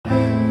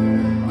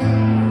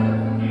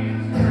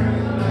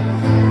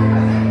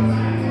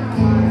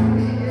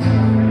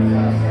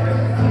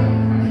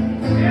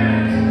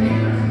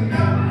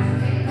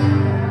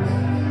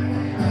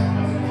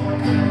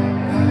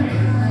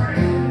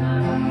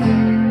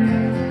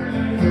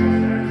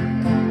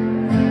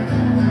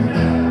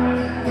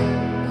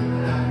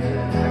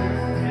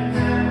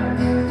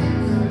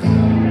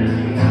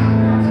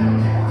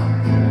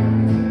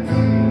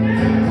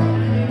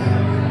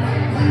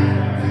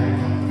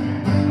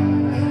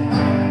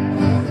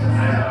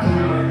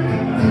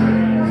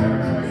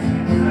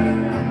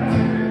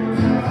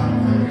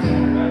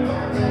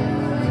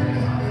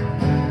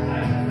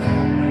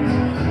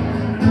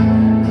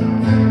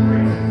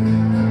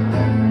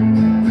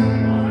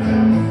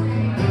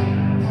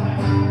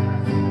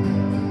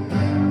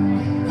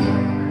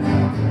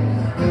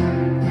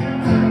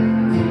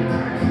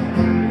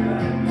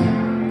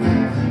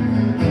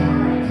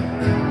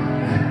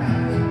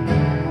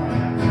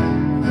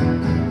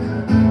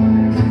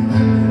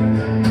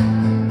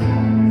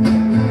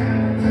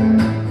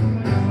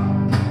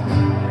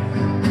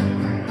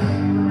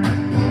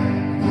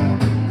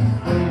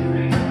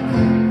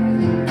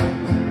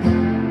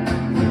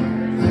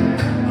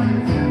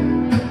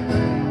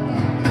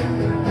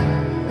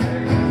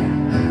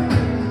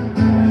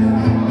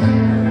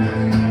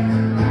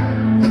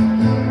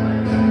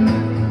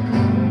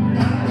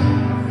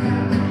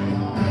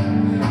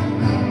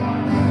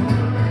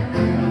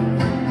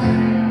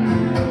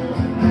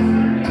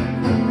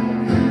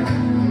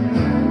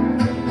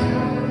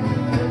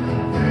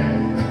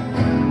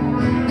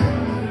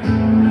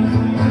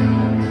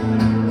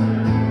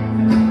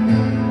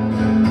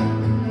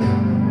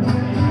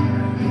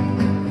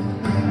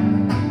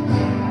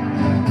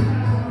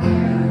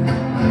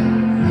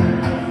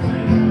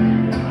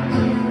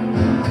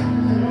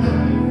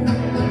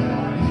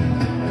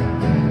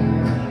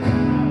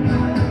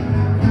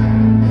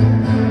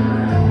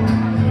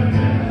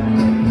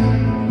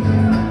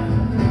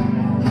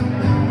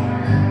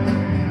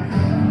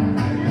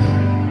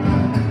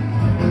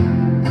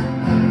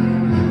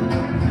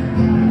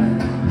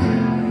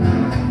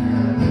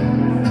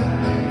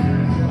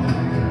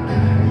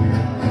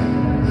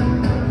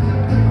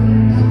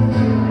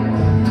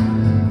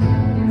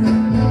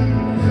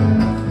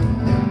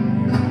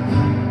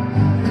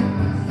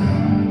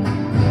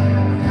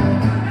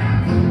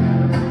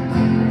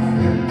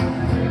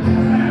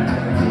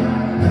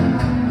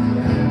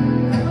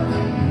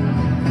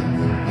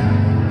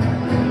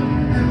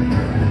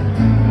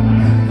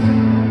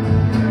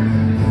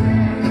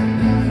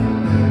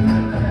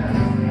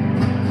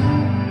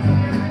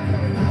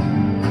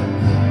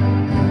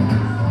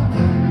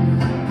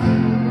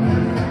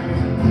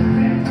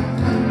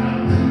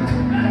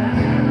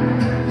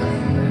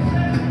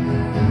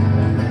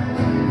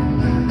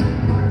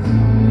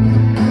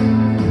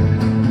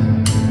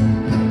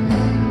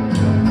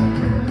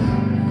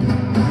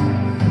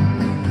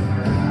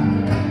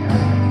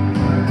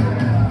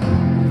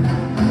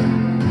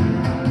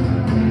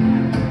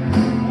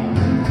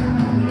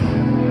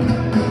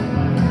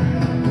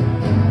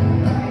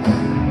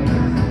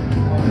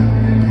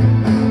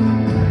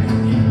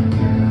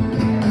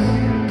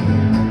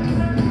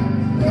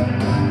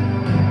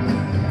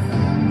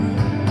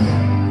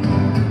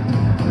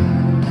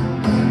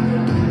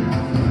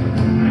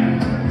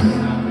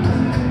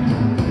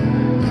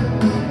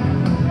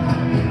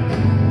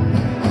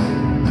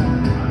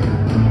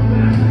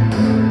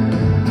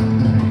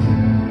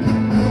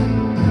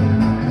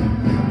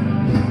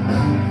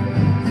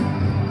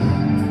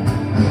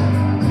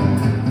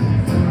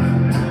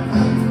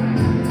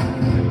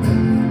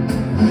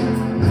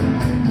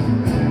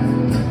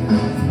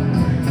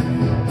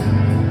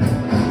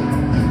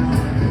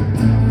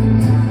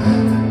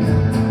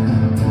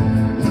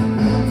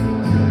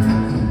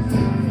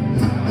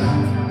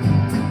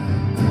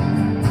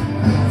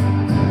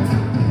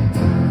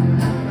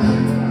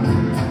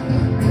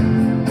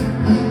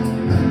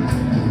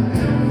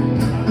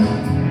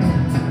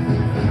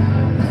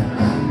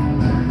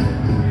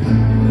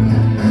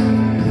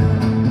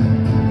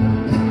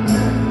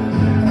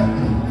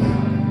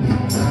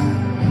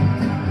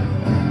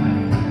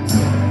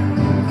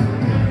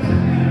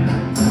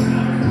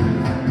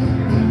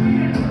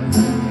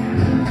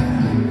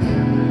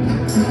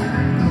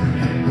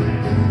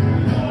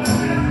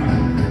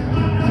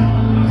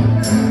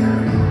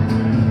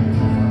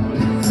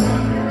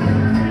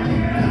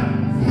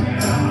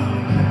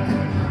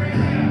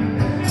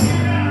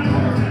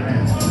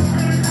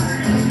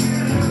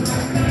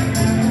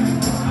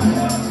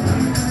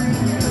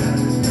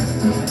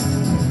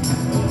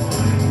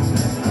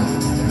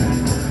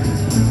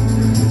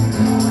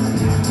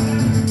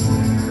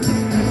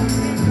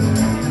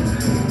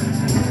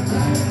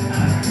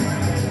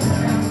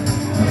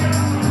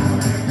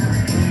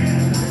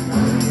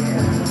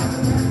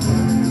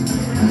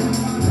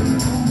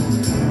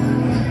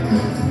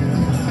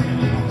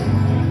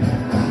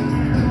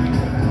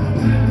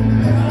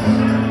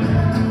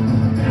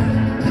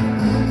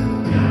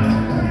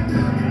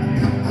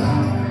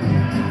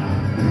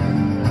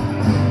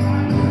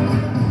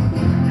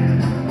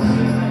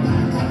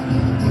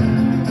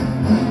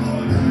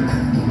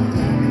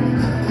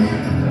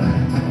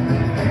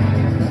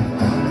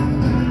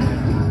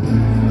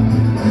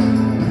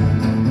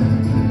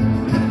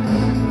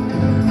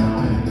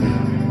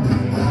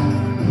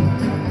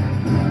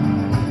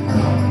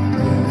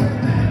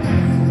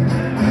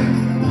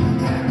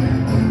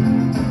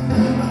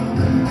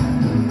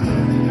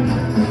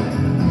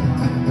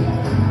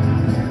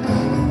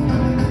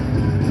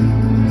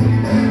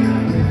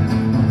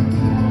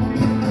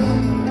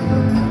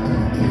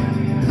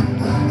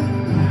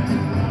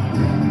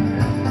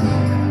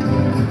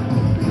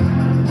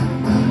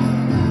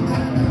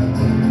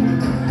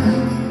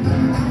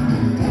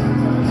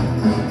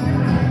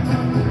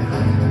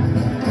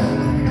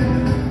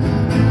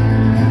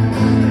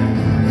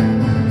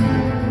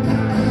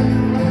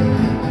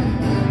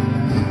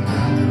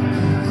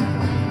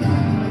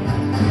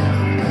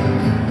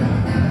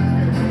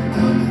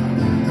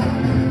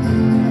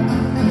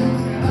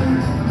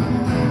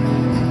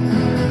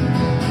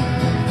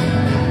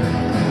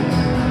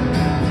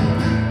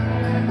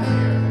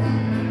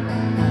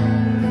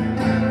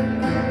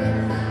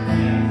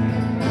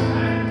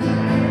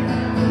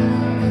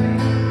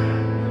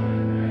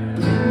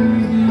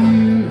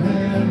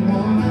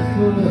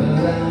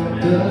out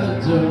the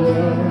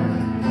door.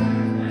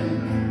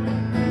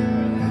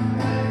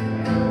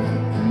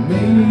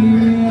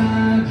 Maybe I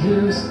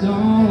just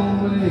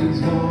always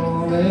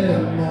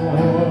wanted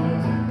more.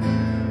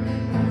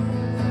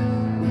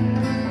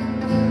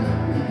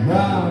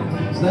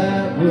 Problems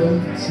that were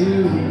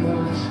too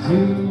much to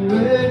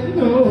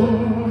ignore.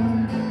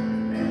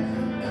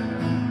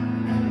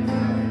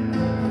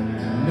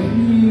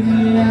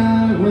 Maybe I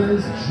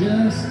was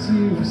just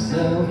too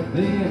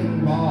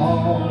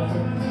self-involved.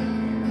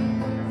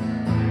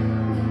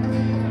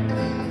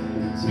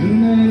 Too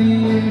many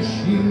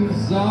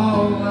issues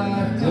all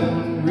left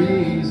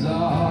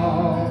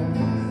unresolved.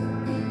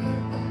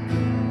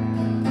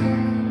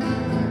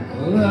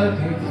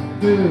 Looking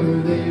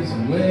through these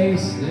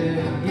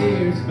wasted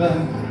years,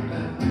 but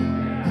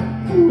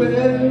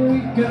where do we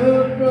go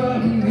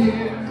from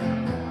here?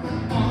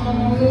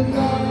 All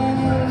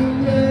along the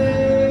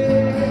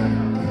way,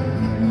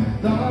 we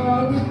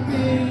thought we'd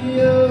be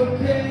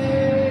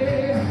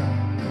okay.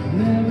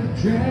 Never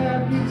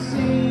dreamt we'd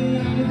see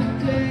the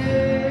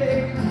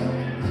day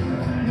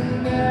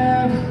when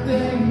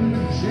everything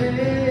would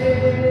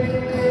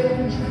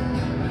change. I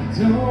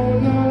don't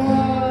know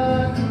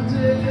what to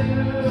do.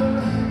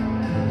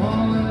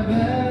 All I've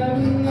ever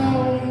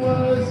known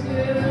was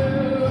you.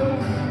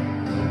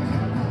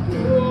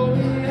 Pull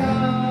me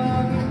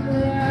on the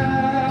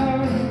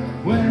ground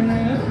when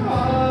it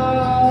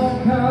all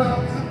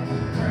comes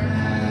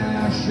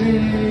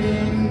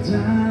crashing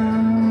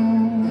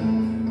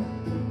down.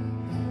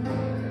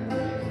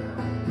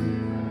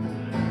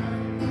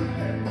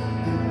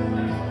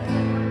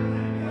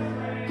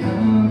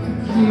 How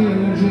could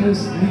you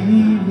just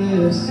leave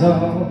this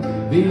all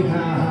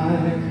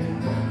behind?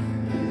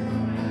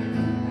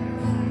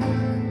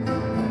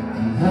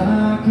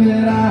 How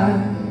could I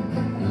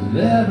have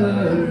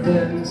ever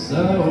been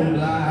so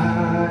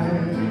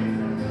blind?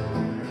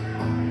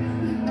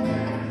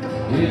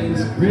 In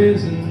this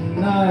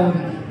prison of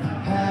the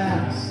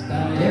past, I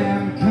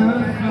am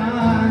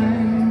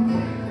confined.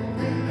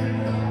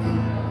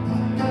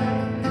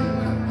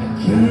 I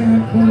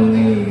can't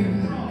believe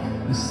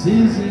this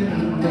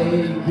isn't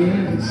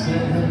making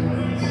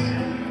sense.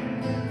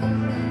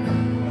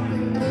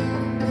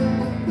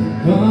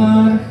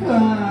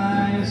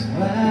 Butterfly has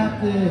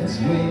flapped its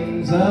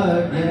wings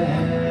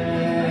again.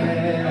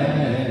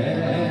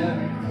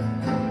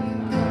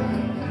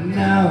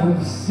 Now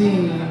I've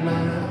seen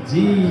my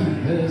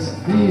deepest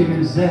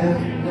fears, and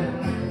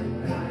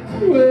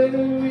where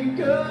do we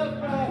go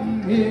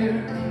from here?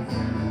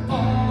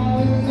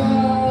 All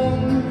along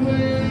the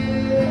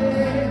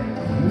way,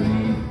 we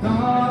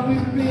thought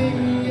we'd be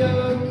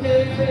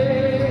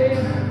okay.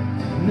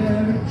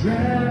 Never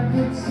dreamt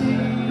we'd see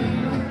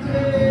the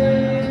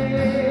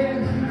day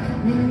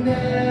when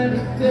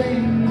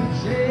everything would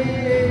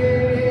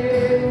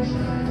change. I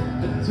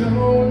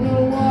don't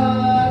know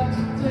what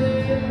to do.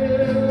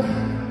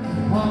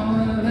 All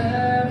I've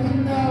ever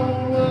known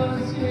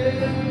was you.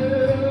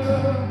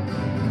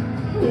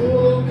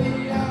 Pull me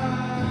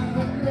on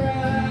the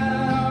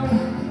ground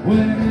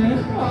when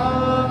it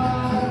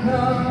all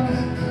comes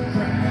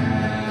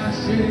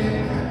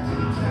crashing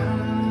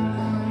down.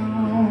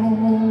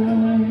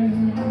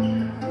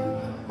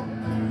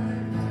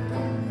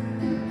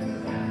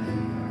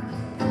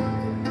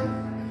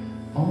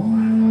 All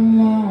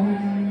along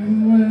the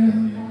way,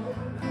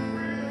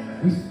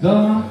 we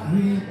thought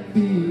we'd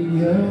be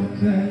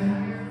okay.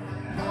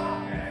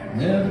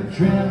 Never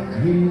dreamt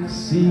we'd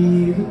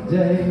see the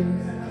day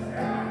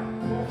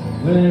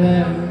when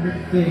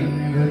everything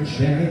would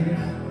change.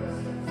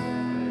 I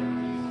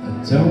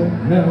don't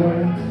know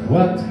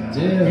what to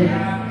do.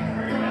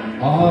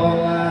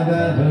 All I've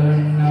ever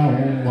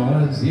known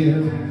was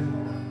you.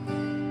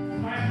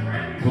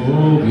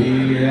 Pull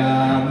me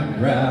on the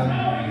ground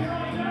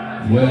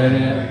when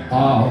it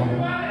all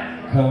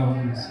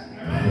comes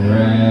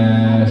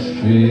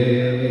crashing.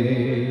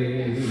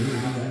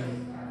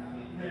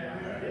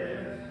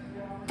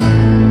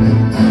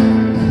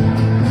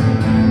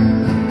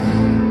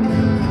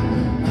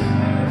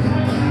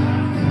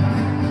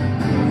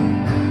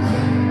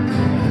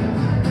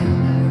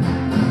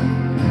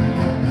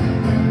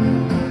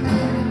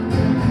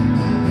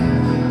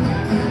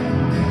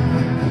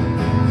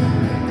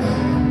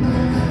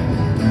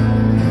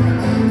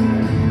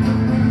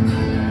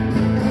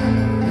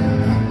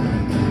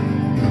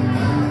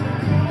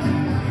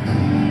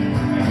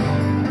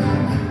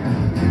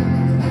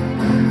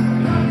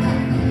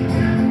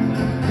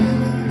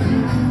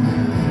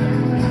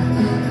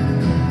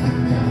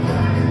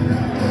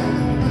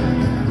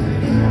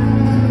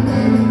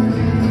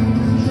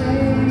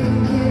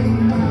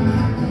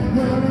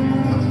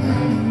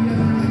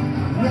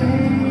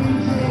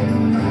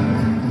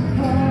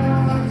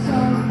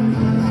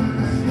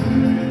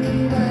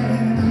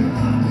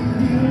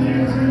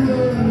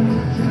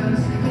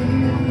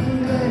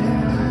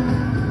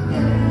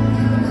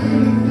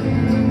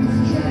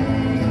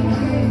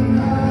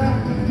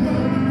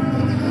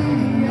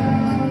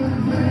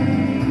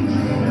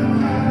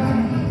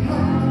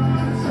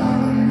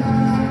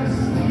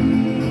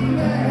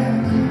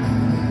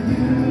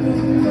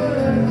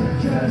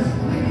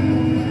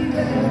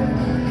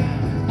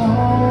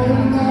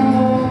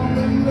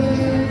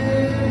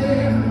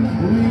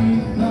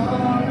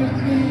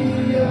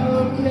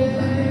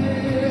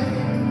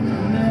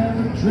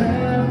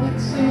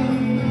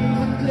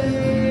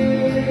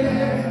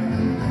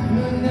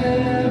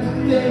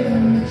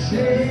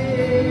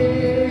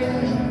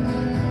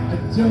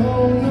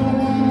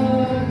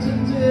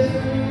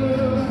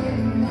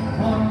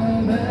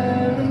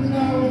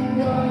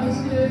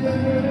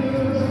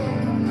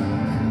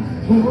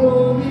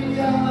 Hold me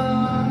out.